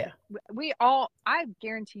 Yeah. we all, I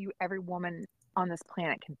guarantee you every woman on this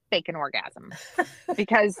planet can fake an orgasm,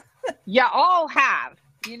 because you all have,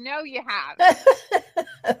 you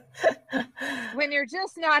have. When you're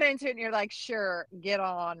just not into it and you're like, sure, get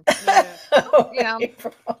on. Yeah.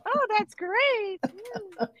 Oh, that's great.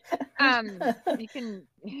 You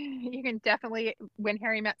can definitely When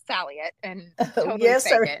Harry Met Sally it and Oh, totally yes, I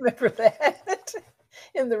fake it. remember that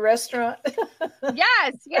in the restaurant.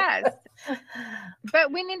 Yes, yes.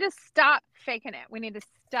 But we need to stop faking it. We need to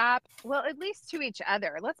stop, well, at least to each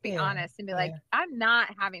other. Let's be Yeah, honest and be like, yeah. I'm not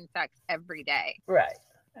having sex every day. Right.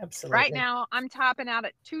 Right Absolutely. now, I'm topping out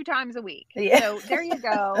at 2 times a week. Yeah. So there you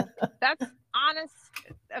go. That's honest,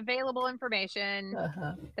 available information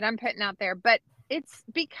Uh-huh. that I'm putting out there. But it's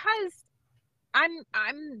because I'm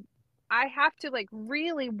I have to like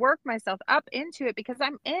really work myself up into it because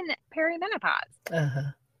I'm in perimenopause.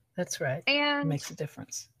 Uh-huh. That's right. It And makes a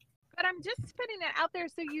difference. but I'm just putting it out there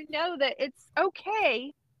so you know that it's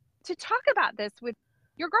okay to talk about this with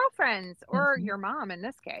your girlfriends or Mhm. your mom in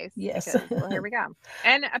this case, Yes. because well, here we go.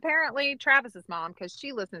 And apparently Travis's mom, because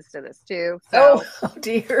she listens to this too. Oh, So oh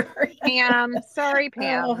dear. Pam, sorry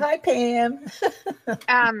Oh, Pam. hi, Pam.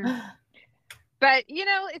 Um, but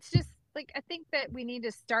it's just like, I think that we need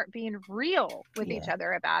to start being real with each Yeah,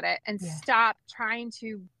 other about it and yeah. stop trying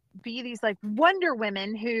to be these like Wonder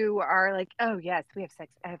Women who are like, oh yes, we have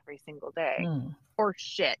sex every single day, Mm. or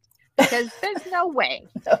shit, because there's no way.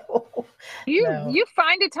 No, no. You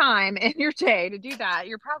find a time in your day to do that,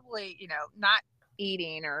 you're probably not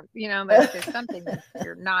eating, or there's something that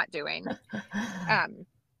you're not doing. um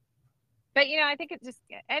but I think it just,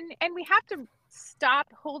 and we have to stop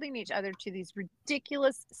holding each other to these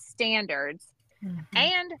ridiculous standards, Mhm.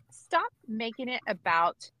 and stop making it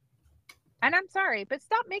about, and I'm sorry, but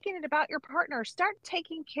stop making it about your partner. Start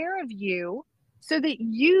taking care of you so that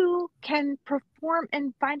you can perform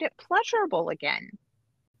and find it pleasurable again.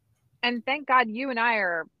 And thank God you and I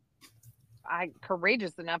are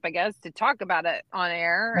courageous enough, I guess, to talk about it on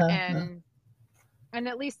air, Uh-huh. and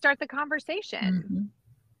at least start the conversation. Mhm.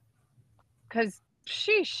 Because,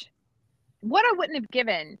 sheesh, what I wouldn't have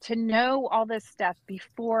given to know all this stuff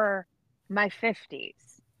before my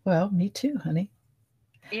 50s, Well, me too, honey.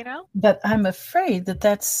 you know? But I'm afraid that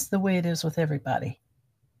that's the way it is with everybody.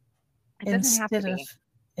 It doesn't have to Instead of be.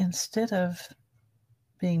 instead of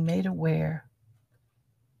being made aware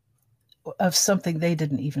of something they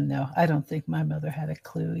didn't even know. I don't think my mother had a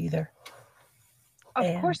clue either. Of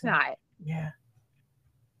And course not. yeah.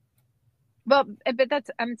 Well, but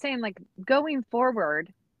I'm saying, like, going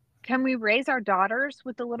forward, can we raise our daughters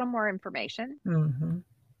with a little more information? Mhm.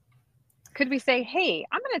 Could we say, hey,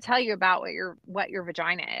 I'm going to tell you about what your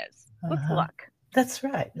vagina is. Let's Uh-huh. look. That's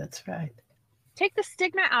right. That's right. Take the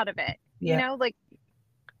stigma out of it. Yeah. Like,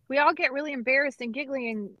 we all get really embarrassed and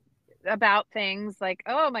giggling about things like,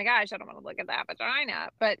 oh my gosh, I don't want to look at that vagina.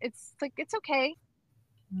 But it's like, it's okay,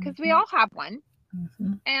 because we Mhm. all have one.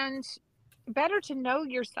 Mhm. And better to know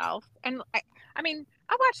yourself. And I mean,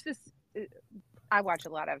 I watch a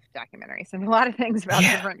lot of documentaries and a lot of things about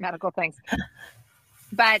Yeah. different medical things.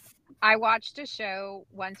 But I watched a show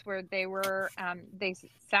once where they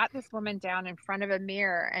sat this woman down in front of a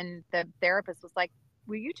mirror, and the therapist was like,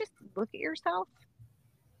 will you just look at yourself?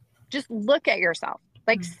 just look at yourself.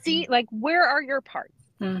 Like, see, like, where are your parts?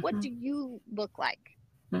 What Mm-hmm. do you look like?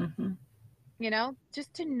 Mm-hmm. You know,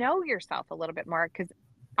 just to know yourself a little bit more. Because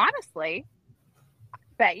honestly,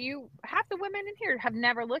 bet you half the women in here have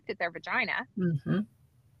never looked at their vagina. Mm-hmm.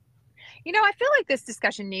 You know, I feel like this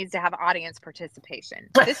discussion needs to have audience participation.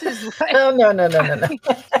 This is like, Oh, no. you know,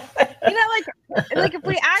 like if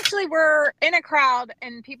we actually were in a crowd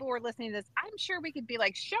and people were listening to this, I'm sure we could be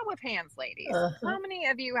like, show of hands, ladies. Uh-huh. How many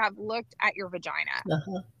of you have looked at your vagina?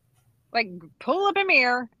 Uh-huh. Like, pull up a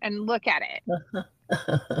mirror and look at it. Uh-huh.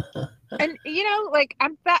 And you know, like I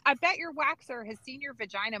bet your waxer has seen your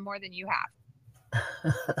vagina more than you have.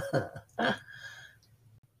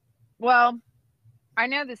 Well, I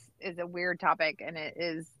know this is a weird topic and it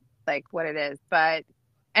is like what it is, but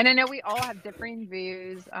and I know we all have differing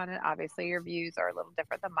views on it. Obviously, your views are a little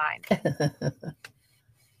different than mine.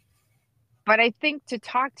 But I think to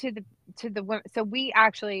talk to the women, so we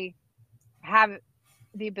actually have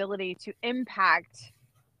the ability to impact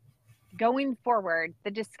going forward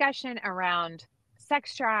the discussion around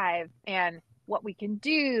sex drive and what we can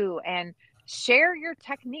do, and share your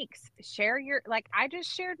techniques, share your, like I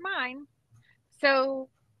just shared mine. So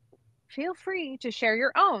feel free to share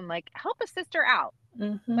your own, like help a sister out.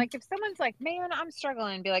 Mm-hmm. Like if someone's like, man, I'm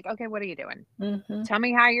struggling, be like, okay, what are you doing? Mm-hmm. Tell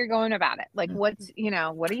me how you're going about it. Like, Mm-hmm. what's, you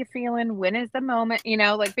know, what are you feeling? When is the moment? You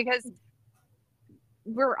know, like, because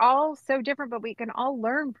we're all so different, but we can all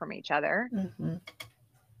learn from each other. Mm-hmm.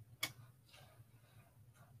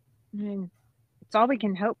 I mean, it's all we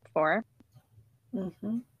can hope for.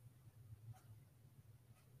 Mm-hmm.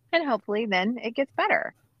 And hopefully then it gets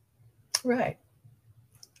better. Right.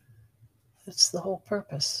 That's the whole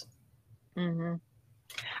purpose. Mm-hmm.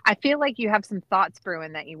 I feel like you have some thoughts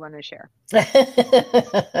brewing that you want to share.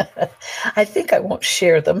 I think I won't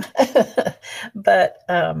share them, but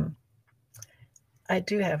I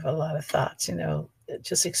do have a lot of thoughts, you know,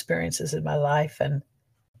 just experiences in my life. And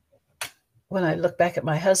when I look back at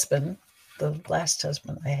my husband, the last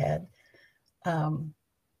husband I had,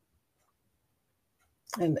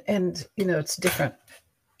 and you know, it's different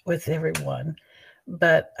with everyone,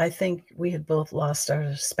 but I think we had both lost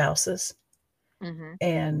our spouses. Mm-hmm.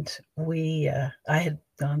 And I had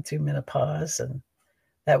gone through menopause, and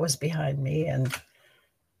that was behind me. And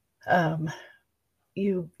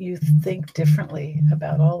you think differently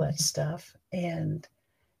about all that stuff, and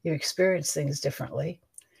you experience things differently.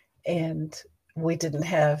 And we didn't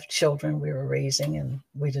have children we were raising, and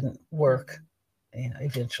we didn't work. You know,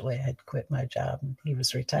 eventually I had quit my job, and he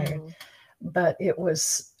was retired. Mm-hmm. But it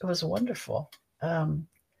was wonderful.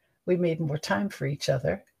 We made more time for each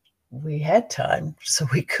other. We had time, so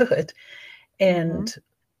we could. And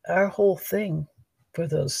mm-hmm. our whole thing for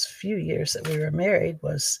those few years that we were married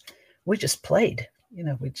was we just played. You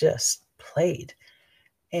know, we just played.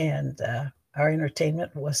 And our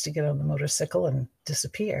entertainment was to get on the motorcycle and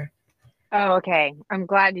disappear. Oh, okay. I'm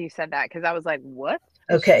glad you said that, because I was like, what?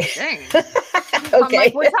 Okay. Okay. I'm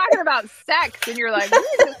like, we're talking about sex, and you're like, we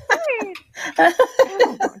just played. Oh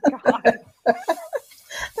my God.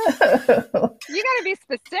 You got to be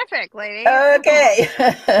specific, lady. Okay.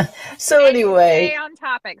 So anyway, stay on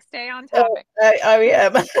topic. Stay on topic. I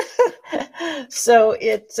am. So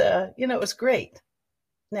it, you know, it was great.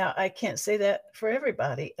 Now I can't say that for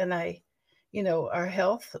everybody, and you know, our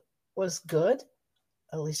health was good,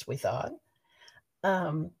 at least we thought.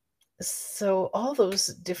 So all those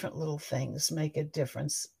different little things make a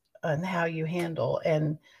difference on how you handle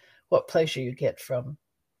and what pleasure you get from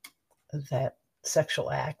that sexual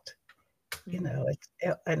act. You know,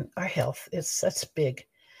 and our health that's big.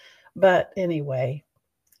 But anyway,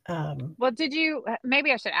 well,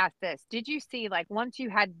 maybe I should ask this, did you see, like, once you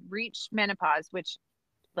had reached menopause, which,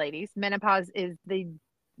 ladies, menopause is the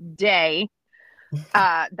day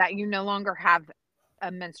that you no longer have a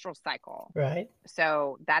menstrual cycle, right?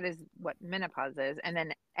 So that is what menopause is. And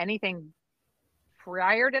then anything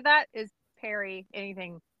prior to that is peri,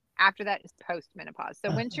 anything after that is post-menopause.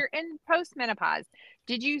 So once you're in post-menopause,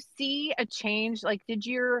 did you see a change? Like, did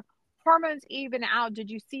your hormones even out? Did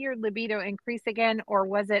you see your libido increase again, or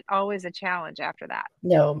was it always a challenge after that?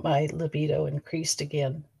 No, my libido increased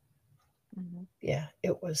again. Mm-hmm. Yeah,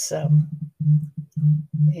 it was,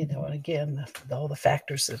 you know, and again, all the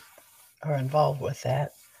factors that are involved with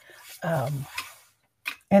that.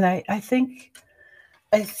 And I think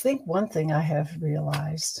one thing I have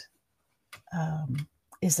realized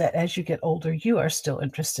is that as you get older, you are still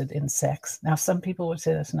interested in sex. Now, some people would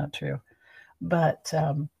say that's not true, but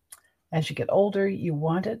as you get older, you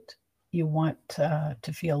want it. You want to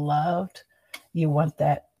feel loved. You want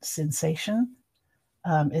that sensation.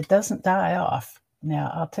 It doesn't die off.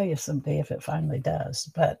 Now, I'll tell you someday if it finally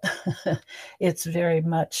does, but it's very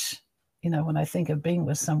much, when I think of being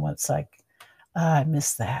with someone, it's like, I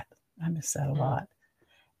miss that. I miss that a lot.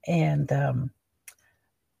 And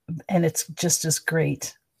it's just as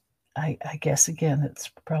great. I guess, again, it's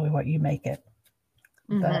probably what you make it.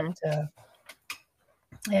 But,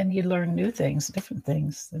 and you learn new things, different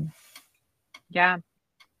things than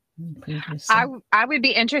previously. I would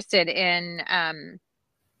be interested in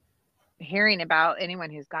hearing about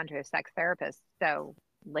anyone who's gone to a sex therapist. So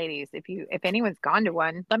ladies, if anyone's gone to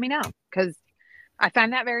one, let me know, because I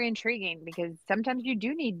find that very intriguing, because sometimes you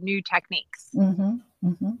do need new techniques.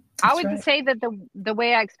 I would say that the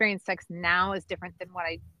way I experience sex now is different than what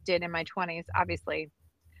I did in my 20s, obviously.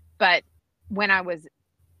 But when I was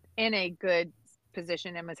in a good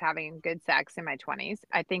position and was having good sex in my 20s,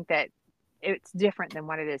 I think that it's different than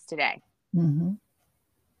what it is today. I'm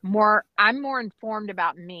more informed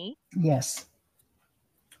about me. Yes.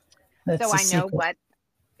 So I know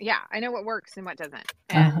I know what works and what doesn't.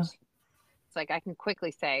 And it's like, I can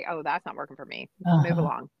quickly say, oh, that's not working for me. Move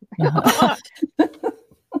along.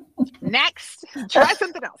 Next, try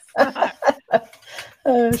something else.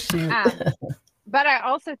 Oh, shoot. But I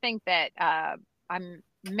also think that I'm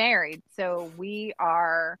married, so we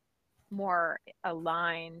are more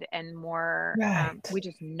aligned and more, we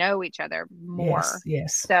just know each other more.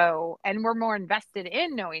 Yes. So, and we're more invested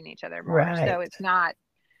in knowing each other more. So it's not,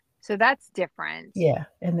 so that's different. Yeah.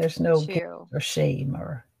 And there's no guilt or shame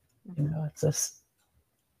or, it's just.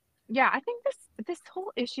 Yeah. I think this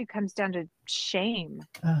whole issue comes down to shame,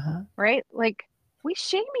 right? Like, we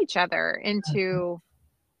shame each other into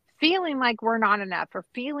feeling like we're not enough, or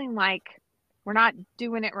feeling like we're not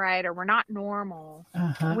doing it right, or we're not normal.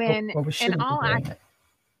 When or we shouldn't be doing it.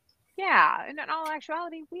 Yeah, and in all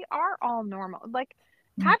actuality, we are all normal. Like,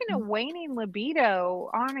 having a waning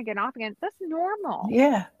libido on again, off again, that's normal.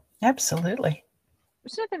 Yeah, absolutely.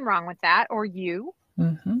 There's nothing wrong with that, or you.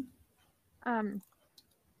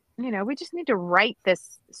 We just need to write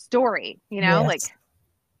this story, like,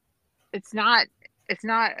 it's not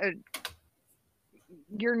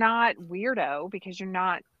you're not weirdo because you're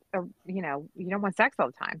not, you don't want sex all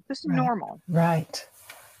the time. This is normal. Right.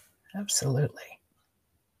 Absolutely.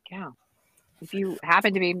 Yeah. If you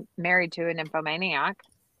happen to be married to a nymphomaniac,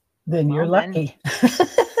 then you're lucky.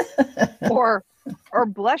 or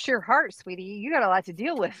bless your heart, sweetie, you got a lot to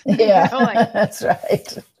deal with. Yeah, that's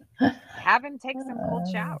right. Have him take some cold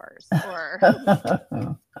showers, or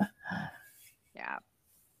yeah.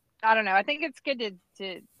 I don't know. I think it's good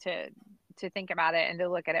to think about it and to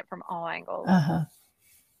look at it from all angles.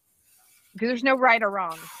 Because there's no right or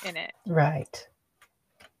wrong in it. Right.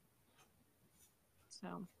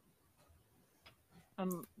 So,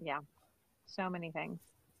 yeah, so many things.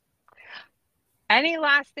 Any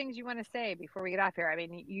last things you want to say before we get off here? I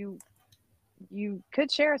mean, you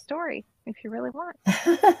could share a story if you really want.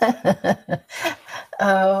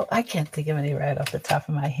 Oh, I can't think of any right off the top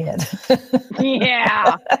of my head.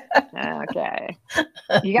 Yeah. Okay.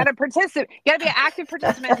 You got to participate. You got to be an active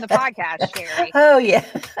participant in the podcast, Sherry. Oh, yeah.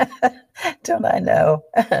 Don't I know?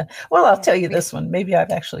 Well, I'll tell you this one. Maybe I've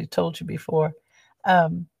actually told you before.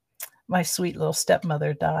 My sweet little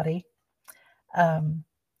stepmother, Dottie,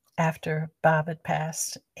 after Bob had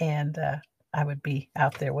passed, and I would be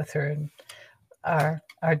out there with her, and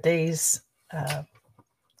our days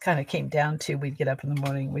kind of came down to, we'd get up in the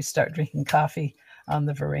morning, we'd start drinking coffee on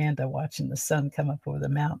the veranda, watching the sun come up over the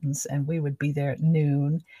mountains, and we would be there at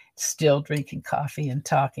noon, still drinking coffee and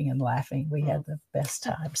talking and laughing. We had the best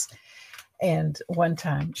times. And one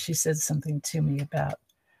time she said something to me about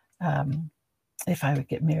if I would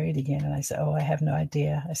get married again. And I said, oh, I have no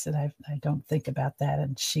idea. I said, I don't think about that.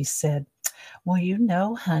 And she said,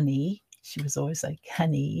 well, honey, she was always like,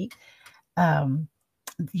 honey,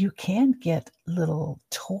 you can get little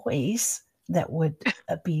toys that would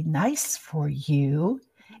be nice for you.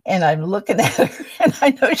 And I'm looking at her, and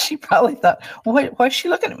I know she probably thought, why is she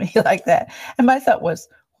looking at me like that? And my thought was,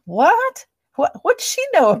 what does she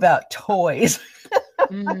know about toys?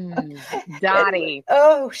 Dottie.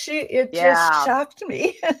 It just shocked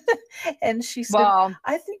me. And she said, well,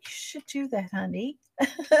 I think you should do that, honey.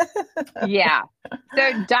 Yeah.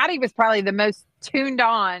 So Dottie was probably the most tuned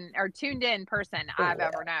in person I've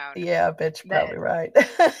ever known. Yeah, I bet you're probably right.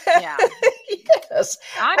 Yeah. Yes.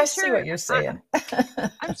 I see what you're saying.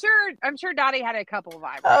 I'm sure Dottie had a couple of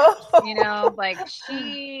eyebrows. Like,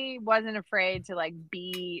 she wasn't afraid to, like,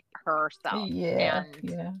 be herself. Yeah.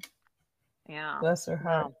 Yeah. Bless her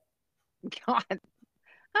heart. Wow. God.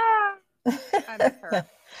 I miss her.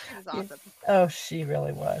 She was awesome. Oh, she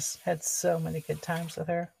really was. Had so many good times with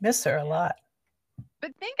her. Miss her a lot.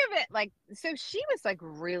 But think of it like, so she was like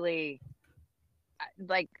really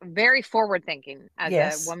like very forward thinking as a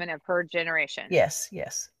Yes. woman of her generation. Yes.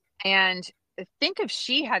 Yes. And think if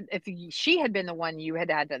she had been the one you had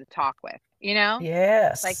to talk with, you know? Like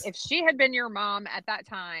Yes. if she had been your mom at that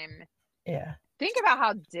time, Yeah. think about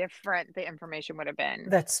how different the information would have been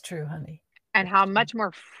That's true, honey. and That's how true. much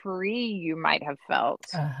more free you might have felt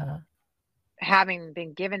Uh-huh. having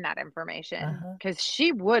been given that information, Uh-huh. because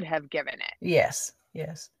she would have given it. Yes.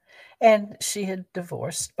 Yes. And she had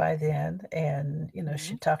divorced by then, and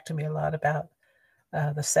she Mhm. talked to me a lot about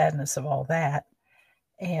the sadness of all that,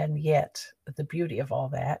 and yet the beauty of all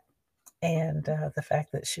that, and the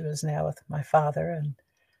fact that she was now with my father, and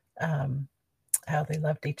um, how they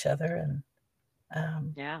loved each other, and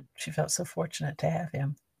Yeah. she felt so fortunate to have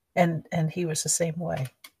him, and he was the same way.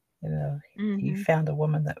 He Hmm. found a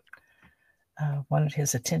woman that wanted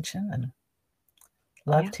his attention and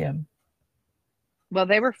Yeah. loved him. Well,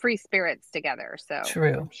 they were free spirits together, so I'm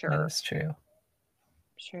True, that sure is true.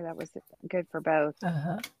 that was good for both.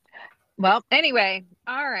 Uh-huh. Well, anyway,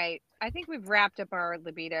 all right. I think we've wrapped up our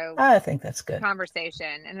libido I think that's good.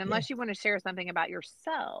 conversation. And Yeah. unless you want to share something about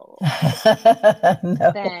yourself,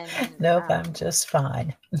 No, then nope, I'm just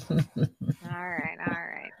fine. all right, all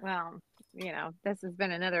right. Well, this has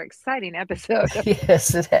been another exciting episode of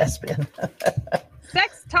Yes, it has been.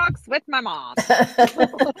 Sex Talks with my mom.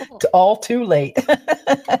 All too late.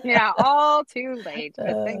 Yeah, all too late.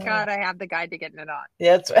 But thank God I have the guide to getting it on.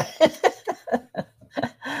 That's right.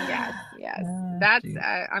 Yes, yes. Oh, That's geez.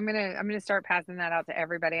 I'm gonna start passing that out to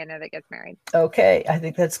everybody I know that gets married. Okay, I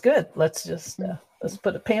think that's good. Let's just let's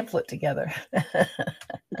put a pamphlet together.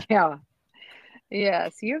 Yeah.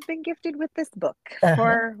 Yes, you've been gifted with this book Uh-huh.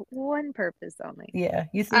 for one purpose only. Yeah,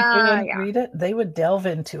 you think they wouldn't Yeah. read it? They would delve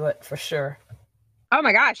into it for sure. Oh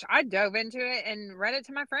my gosh, I dove into it and read it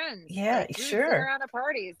to my friends. Yeah, Like, we would sit sure. around at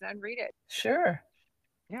parties and read it. Sure.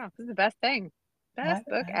 Yeah, this is the best thing. Best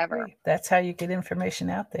book I ever. agree. That's how you get information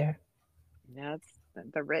out there. That's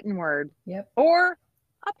the written word. Yep. Or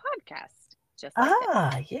a podcast, just like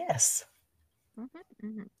this. Yes. Mm-hmm,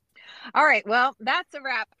 mm-hmm. All right, well, that's a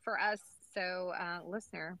wrap for us. So,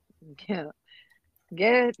 listener, get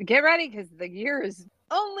ready, because the year is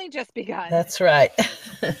only just begun. That's right.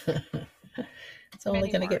 It's only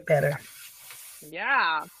going to get better.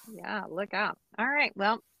 Yeah, look out. All right,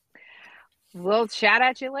 well, we'll chat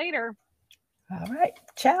at you later. All right,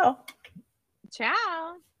 ciao.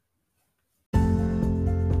 Ciao.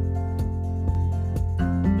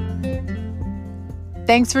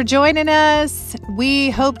 Thanks for joining us. We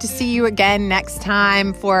hope to see you again next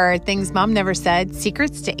time for Things Mom Never Said,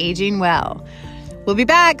 Secrets to Aging Well. We'll be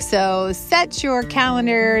back, so set your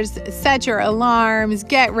calendars, set your alarms,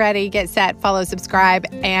 get ready, get set, follow, subscribe,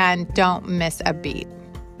 and don't miss a beat.